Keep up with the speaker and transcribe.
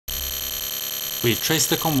We've traced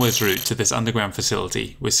the convoy's route to this underground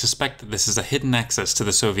facility. We suspect that this is a hidden access to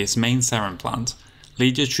the Soviets' main sarin plant.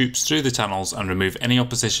 Lead your troops through the tunnels and remove any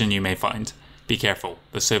opposition you may find. Be careful,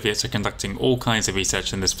 the Soviets are conducting all kinds of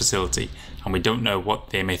research in this facility, and we don't know what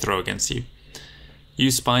they may throw against you.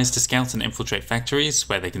 Use spies to scout and infiltrate factories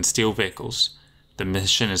where they can steal vehicles. The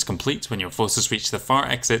mission is complete when your forces reach the far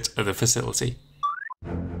exit of the facility.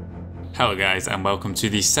 Hello guys, and welcome to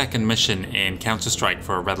the second mission in Counterstrike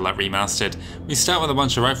for Red Alert Remastered. We start with a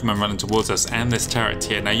bunch of riflemen running towards us and this turret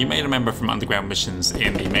here. Now you may remember from underground missions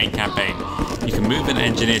in the main campaign, you can move an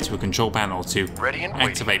engineer to a control panel to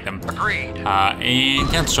activate them. Agreed. In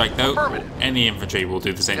Counterstrike though, any infantry will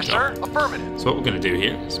do the same job. Sir. Affirmative. So what we're going to do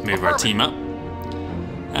here is move our team up,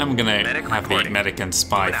 and we're going to have the medic and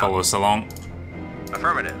spy follow us along.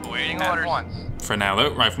 Affirmative. Waiting orders. Once. For now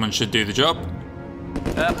though, riflemen should do the job.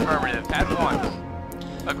 Affirmative. At once.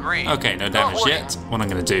 Agreed. Okay, no damage yet. What I'm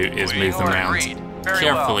going to do is move them around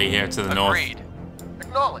carefully here to the north.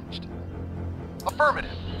 Acknowledged.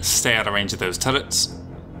 Affirmative. Stay out of range of those turrets.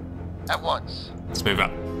 At once. Let's move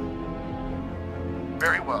up.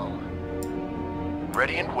 Very well.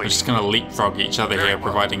 Ready and waiting. We're just going to leapfrog each other here,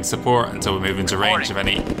 providing support until we move into range of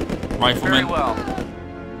any riflemen. Very well.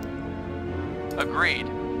 Agreed.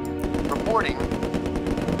 Reporting.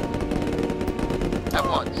 At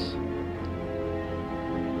once.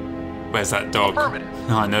 Where's that dog? Affirmative.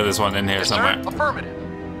 Oh, I know there's one in here Yes, somewhere. Sir. Affirmative.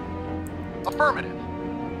 Affirmative.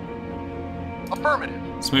 Affirmative.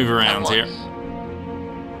 Let's move around here.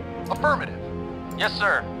 Affirmative. Yes,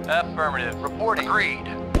 sir. Affirmative. Reporting. Agreed.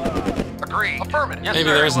 Agreed. Affirmative. Yes, Maybe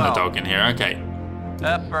sir. there isn't a dog in here. Okay.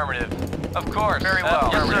 Affirmative. Of course. Very well.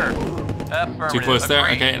 Yes, sir. Affirmative. Too close there.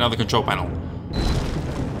 Agreed. Okay, another control panel.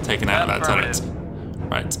 Taken out of that turret.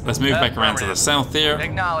 Right, let's move back around to the south here.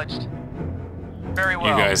 Acknowledged. Very well.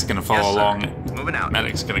 You guys are going to follow along. Moving out.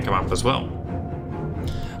 Medic's going to come up as well.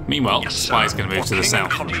 Meanwhile, Spy's going to move to the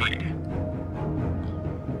south.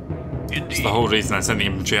 So the whole reason I sent the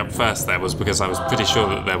infantry up first there was because I was pretty sure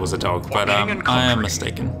that there was a dog, but I am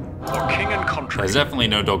mistaken. There's definitely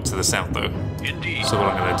no dog to the south though. So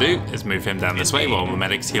what I'm going to do is move him down this way while the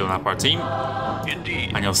medic's healing up our team.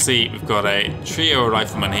 And you'll see we've got a trio of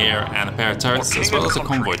riflemen here and a pair of turrets as well as a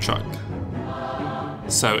convoy truck.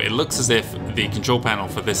 So it looks as if the control panel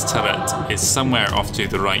for this turret is somewhere off to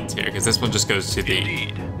the right here, because this one just goes to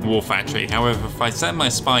the war factory. However, if I send my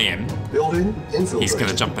spy in, he's going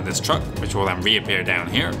to jump in this truck, which will then reappear down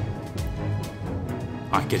here.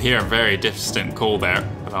 I could hear a very distant call there,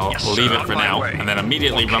 but I'll leave it for now, and then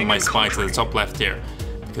immediately run my spy to the top left here,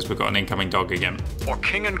 because we've got an incoming dog again. For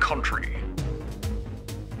king and country.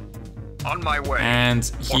 On my way. And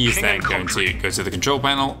he's then going to go to the control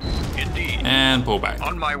panel. Indeed. And pull back.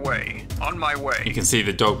 On my way. On my way. You can see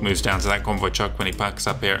the dog moves down to that convoy truck when he parks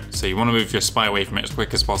up here, so you want to move your spy away from it as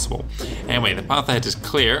quick as possible. Anyway, the path ahead is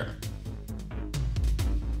clear.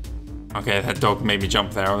 Okay, that dog made me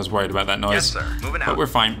jump there. I was worried about that noise. Yes, sir. Moving out. But we're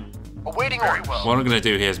fine. Awaiting orders. What I'm going to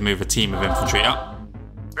do here is move a team of infantry up.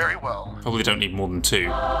 Very well. Probably don't need more than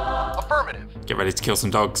 2. Affirmative. Get ready to kill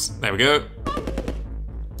some dogs. There we go.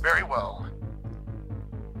 Very well.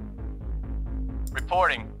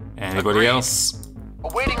 Reporting. Anybody Agreed. else?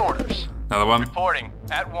 Awaiting orders. Another one. Reporting.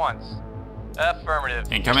 At once.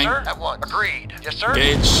 Affirmative. Incoming. Yes, sir. At once. Agreed. Yes, sir.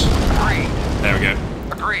 Engage. Agreed. There we go.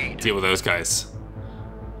 Agreed. Deal with those guys.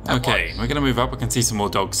 Okay, we're going to move up. We can see some more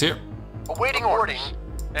dogs here. Awaiting orders.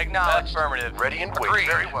 Acknowledged. Affirmative. Ready and waiting.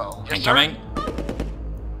 Very well. Yes, Incoming. Sir.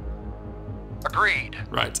 Agreed.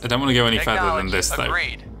 Right, I don't want to go any further than this though.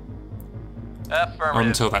 Agreed. Not Affirmative.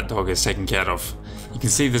 until that dog is taken care of. You can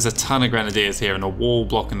see there's a ton of grenadiers here and a wall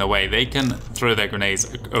blocking the way. They can throw their grenades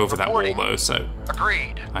over that wall though, so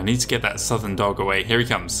Agreed. I need to get that southern dog away. Here he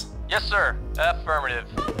comes. Yes, sir. Affirmative.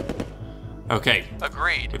 Okay,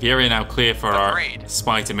 Agreed. with the area now clear for Agreed. our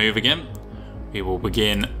spy to move again, we will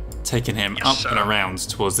begin taking him up and around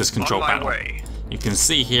towards this control panel. Way. You can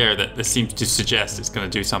see here that this seems to suggest it's going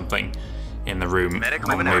to do something in the room. Medic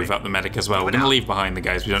I'll move up the medic as well. We're going to leave behind the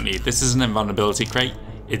guys we don't need. This is an invulnerability crate.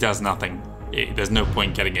 It does nothing. There's no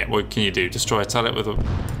point getting it. What can you do? Destroy a turret with a...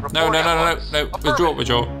 No.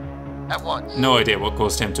 Withdraw. At once. No idea what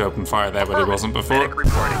caused him to open fire there, but it wasn't before. Medic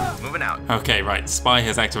reporting. Moving out. Okay, right. Spy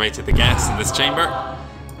has activated the gas in this chamber.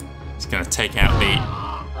 He's going to take out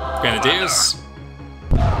the grenadiers.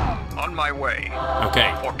 On my way.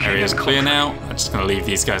 Okay, area is clear now. I'm just going to leave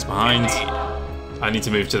these guys behind. I need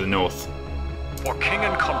to move to the north. For king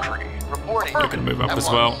and country. Reporting. We're going to move up as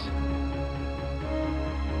well.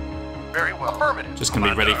 Very well. Affirmative. Just going to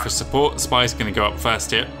be ready for support. Spy's going to go up first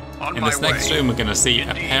here. In this next room, we're going to see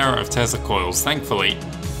a pair of Tesla coils. Thankfully,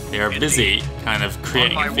 They are busy kind of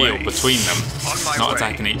creating a field between them, not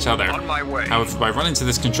attacking each other. However, if I run into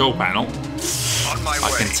this control panel,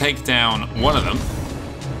 I can take down one of them,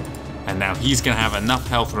 and now he's going to have enough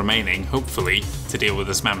health remaining, hopefully, to deal with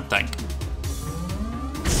this mammoth tank.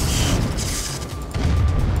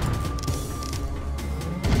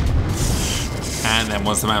 And then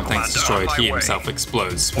once the mammoth tank's destroyed, he himself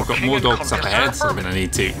explodes. We've got more dogs up ahead, so we're going to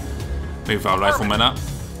need to move our riflemen up.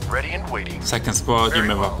 Ready and waiting. Second squad, you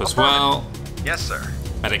move up as well. Yes, sir.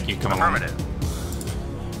 Medic, you come along.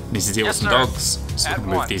 Needs to deal with some dogs, so we can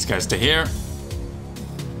move these guys to here.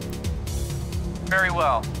 Very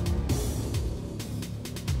well.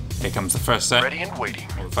 Here comes the first set. Ready and waiting.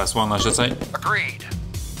 Or the first one, I should say. Agreed.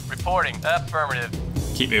 Reporting. Affirmative.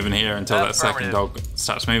 Keep moving here until that second dog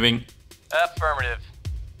starts moving. Affirmative.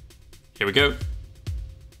 Here we go.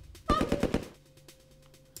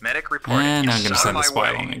 Medic reporting. And I'm going to send the spy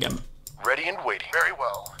along again. Ready and waiting. Very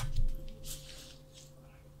well.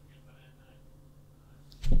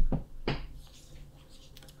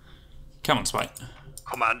 Come on, spy.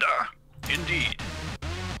 Commander. Indeed.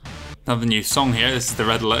 Another new song here. This is the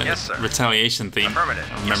Retaliation theme. I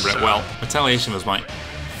remember it well. Retaliation was my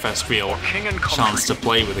first real chance to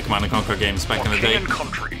play with the Command & Conquer games back in the day.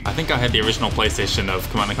 I think I had the original PlayStation of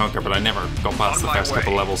Command & Conquer, but I never got past the first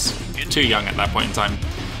couple levels. Too young at that point in time.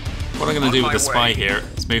 What I'm going to do with the spy here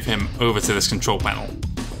is move him over to this control panel.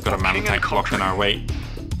 Got a mammoth tank blocked in our way.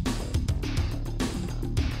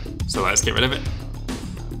 So let's get rid of it.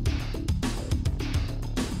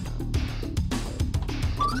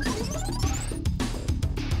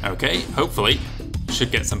 Okay, hopefully, should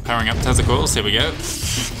get some powering up tentacles. Here we go.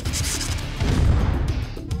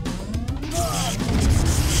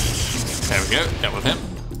 There we go, dealt with him.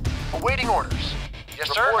 Awaiting orders. Yes,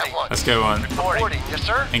 sir. Let's go on. Reporting. Yes,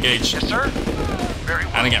 sir. Engage. Yes, sir. Very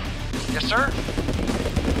well. And again. Yes, sir.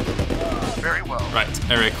 Very well. Right,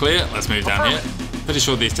 area clear. Let's move down here. Pretty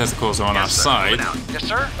sure these tentacles are on our side. Yes,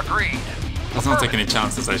 sir. Agreed. Let's not take any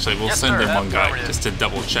chances, actually. We'll send in one guy just to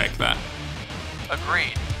double check that.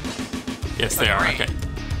 Agreed. Yes, they are. Okay.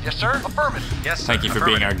 Yes, sir. Affirmative. Yes, sir. Thank you for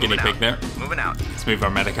being our guinea pig there. Moving out. Let's move our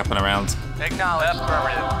medic up and around. Acknowledge.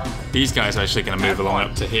 Affirmative. These guys are actually going to move along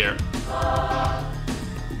up to here.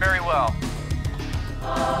 Very well.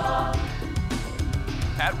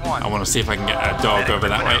 At once. I want to see if I can get a dog over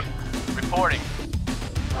that way. Reporting.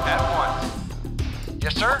 At once.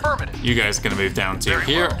 Yes, sir. Affirmative. You guys are going to move down to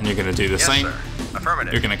here, and you're going to do the same.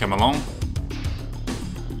 Affirmative. You're going to come along.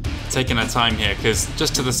 Taking our time here, because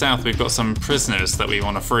just to the south we've got some prisoners that we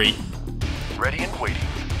want to free. Ready and waiting.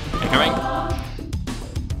 Incoming.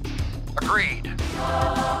 Agreed.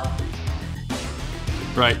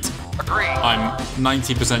 Right. Agreed. I'm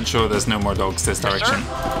 90% sure there's no more dogs this direction.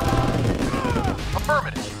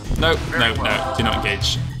 Affirmative. No, no, no. Do not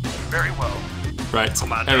engage. Very well. Right.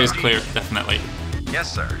 Area's clear, definitely. Yes,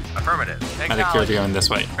 sir. Affirmative. Medic, you're going this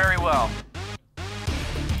way. Very well.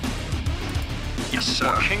 Yes,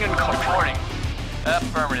 sir. King and Court.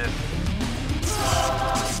 Affirmative.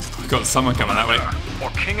 We've got someone coming that way. For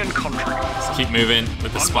King and Country. Let's keep moving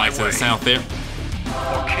with the spy to the south here.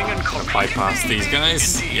 For King and Country. Bypass these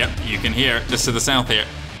guys. Indeed. Yep, you can hear just to the south here.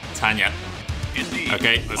 Tanya. Indeed.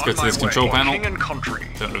 Okay, let's go to this control panel. King and Country.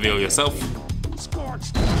 Don't reveal yourself.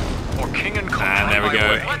 For King and Country. And there we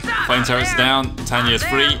go. Flame turrets down. Tanya's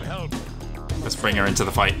free. Let's bring her into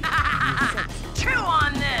the fight. Chew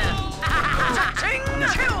on this. Cha-ching.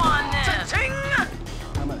 Chew on this. Cha-ching.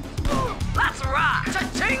 Let's rock.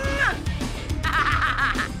 Cha-ching.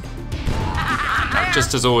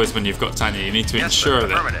 Just as always, when you've got Tanya, you need to ensure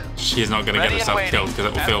that she's not going to get herself killed, because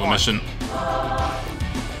it will fail the mission.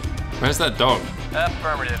 Where's that dog?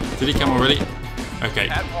 Affirmative. Did he come already? Okay.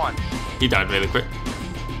 At once. He died really quick.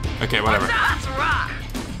 Okay, whatever. Let's rock.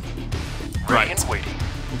 Right. And waiting.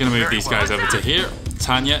 We're going to move these guys over to here.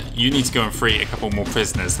 Tanya, you need to go and free a couple more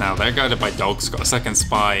prisoners. Now, they're guided by dogs, got a second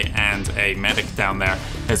spy and a medic down there.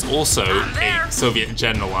 There's also a Soviet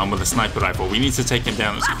general armed with a sniper rifle. We need to take him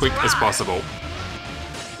down as quick as possible.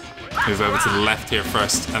 Move over to the left here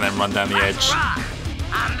first, and then run down the edge.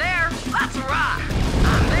 I'm there. Let's rock.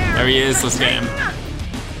 I'm there. There he is. Let's get him.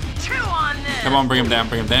 Chew on this. Come on, bring him down,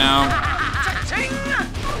 bring him down. Cha-ching.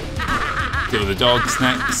 Deal with the dogs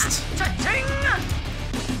next. Cha-ching.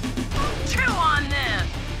 Chew on this.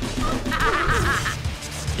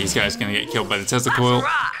 These guys are going to get killed by the Tesla Let's coil.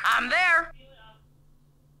 rock. I'm there.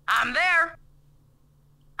 I'm there.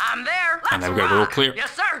 I'm there. And there we go, we're all clear.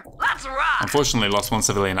 Yes, sir. Let's rock. Unfortunately, lost one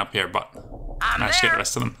civilian up here, but I'm managed to get there. the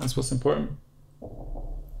rest of them. That's what's important.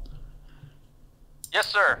 Yes,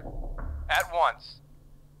 sir. At once.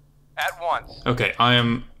 At once. Okay, I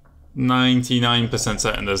am 99%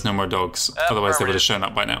 certain there's no more dogs. Otherwise they would have shown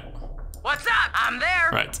up by now. What's up? I'm there.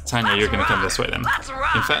 Right, Tanya, you're gonna come this way then. Let's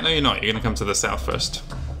rock. In fact, no, you're not. You're gonna come to the south first.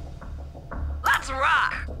 Let's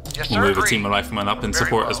rock. Yes, We'll sir. move a team of riflemen up in Very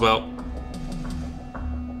support well. as well.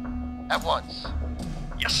 At once.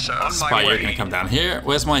 Yes, sir. On Spy, my you're way. gonna come down here.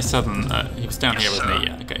 Where's my southern? He was down Yes, here, wasn't sir. he?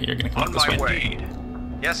 Yeah. Okay, you're gonna come On up this my way. way.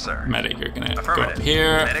 Yes, sir. Medic, you're gonna go up Affirmative.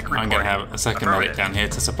 here. Medic I'm gonna reporting. have a second medic Affirmative. down here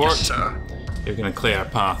to support. Yes, sir. You're gonna clear a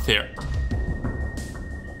path here.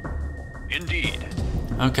 Indeed.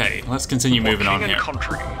 Okay, let's continue moving For on king here. and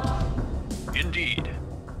country. Indeed.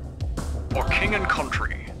 For king and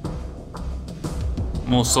country.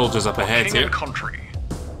 More soldiers up ahead King here. and country.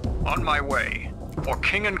 On my way. For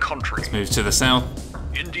king and country. Move to the south.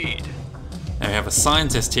 Indeed. Now we have a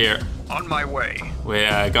scientist here. On my way.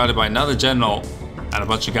 We're guarded by another general and a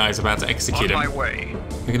bunch of guys about to execute On my him. way.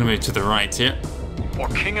 We're gonna move to the right here. For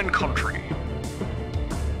king and country.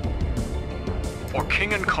 For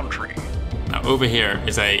king and country. Now over here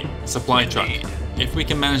is a supply truck. Indeed. If we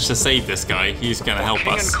can manage to save this guy, he's gonna help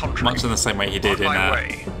king us, and country. much in the same way he did On in my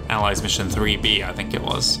way. Allies Mission 3B, I think it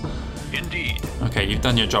was. Indeed. Okay, you've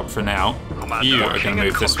done your job for now. Commander, You for are king gonna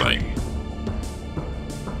and move this country. way.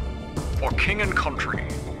 For king and country.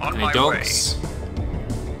 On Any my dogs?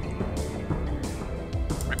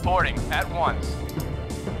 Reporting at once.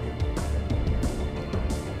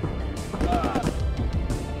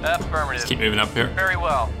 Affirmative. Keep moving up here. Very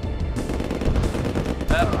well.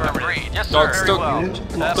 Affirmative. Yes, sir. Dogs, Very dog.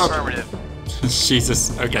 well. Dog. Affirmative.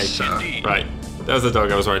 Jesus. Okay. Yes, sir. Right. That was the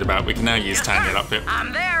dog I was worried about. We can now use Tanya up here.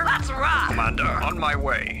 I'm there. Let's rock. Commander. On my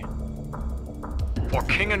way. For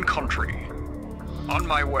king and country. On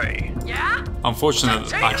my way. Yeah?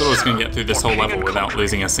 Unfortunately, I thought I was going to get through this whole level without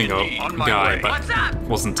losing a single On my guy, way. but What's up?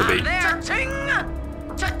 wasn't to be. I'm there. Cha-ting!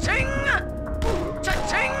 Cha-ting!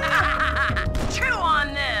 Cha-ting! Chew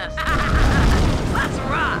on this. Let's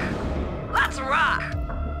rock. Let's rock.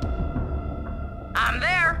 I'm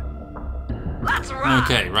there. Let's rock.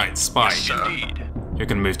 Okay, right, Spy. Indeed. You're going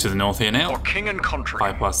to move to the north here For now, king and country.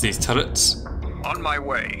 bypass these turrets, On my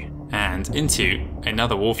way. and into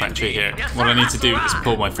another wolf entry here. Yes, What I sir. need to do is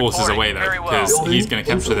pull my forces away though, Very well. because he's going to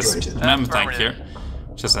capture this Infiltrated. mammoth tank here,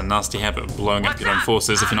 which has a nasty habit of blowing up What's your own up?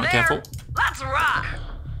 forces if you're I'm not there. careful. Let's rock.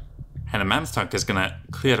 And a mammoth tank is going to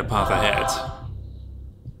clear the path ahead.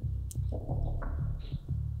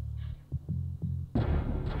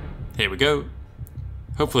 Here we go.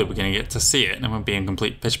 Hopefully we're going to get to see it and it won't be in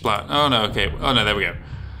complete pitch black. Oh no, okay. Oh no, there we go.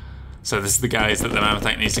 So this is the guys that the mammoth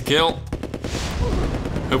tank needs to kill.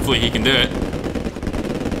 Hopefully he can do it.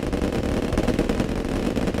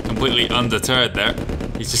 Completely undeterred there.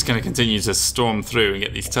 He's just going to continue to storm through and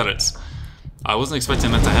get these turrets. I wasn't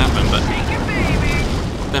expecting that to happen, but Take it,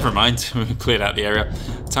 baby. never mind. We cleared out the area.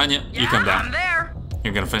 Tanya, you come I'm down. there.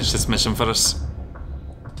 You're going to finish this mission for us.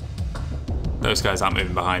 Those guys aren't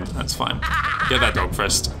moving behind. That's fine. Get that dog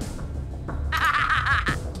first.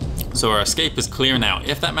 So our escape is clear now.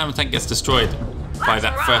 If that mammoth tank gets destroyed by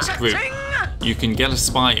that first group, you can get a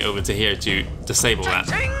spy over to here to disable that.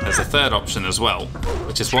 There's a third option as well,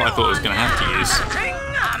 which is what I thought I was going to have to use.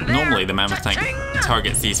 I'm there. Normally the mammoth tank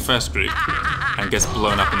targets these first group and gets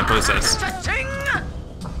blown up in the process. Cha-ting!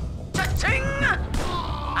 Cha-ting!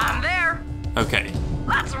 I'm there. Okay,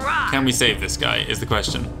 Let's rock. can we save this guy is the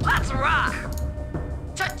question. Let's rock.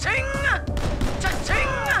 Cha-ting!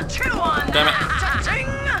 Cha-ting! Chew on Damn it. that. Cha-ting!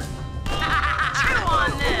 Chew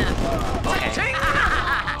on this. Cha-ting!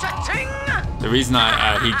 Cha-ting! The reason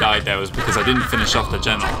he died there was because I didn't finish off the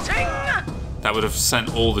general. Cha-ting! That would have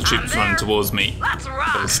sent all the troops running towards me. Let's But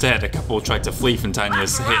rock. instead, a couple tried to flee from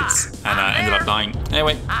Tanya's hits and ended up dying.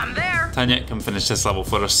 Anyway, I'm there. Tanya, come finish this level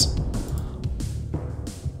for us.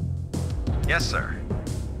 Yes, sir.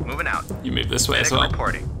 Moving out. You move this way as Medic well.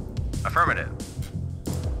 reporting. Affirmative.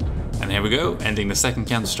 And here we go, ending the second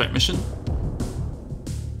Counterstrike mission.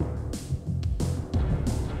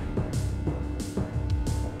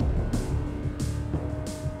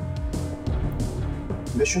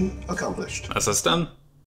 Mission accomplished. That's us done.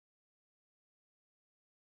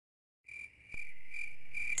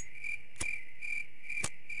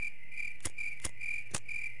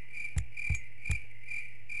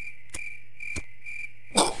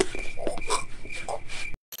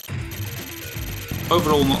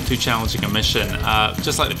 Overall, not too challenging a mission.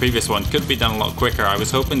 Just like the previous one, could be done a lot quicker. I was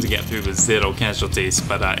hoping to get through with 0 casualties,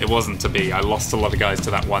 but it wasn't to be. I lost a lot of guys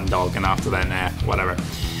to that one dog, and after that, nah, whatever.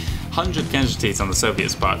 100 casualties on the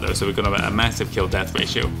Soviets' part though, so we've got a massive kill-death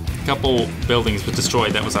ratio. A couple buildings were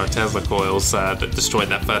destroyed. That was our Tesla coils that destroyed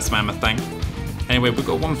that first mammoth tank. Anyway, we've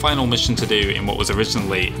got one final mission to do in what was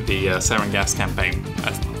originally the sarin gas campaign.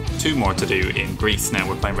 2 more to do in Greece now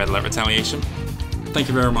we're playing Red Alert Retaliation. Thank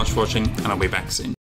you very much for watching, and I'll be back soon.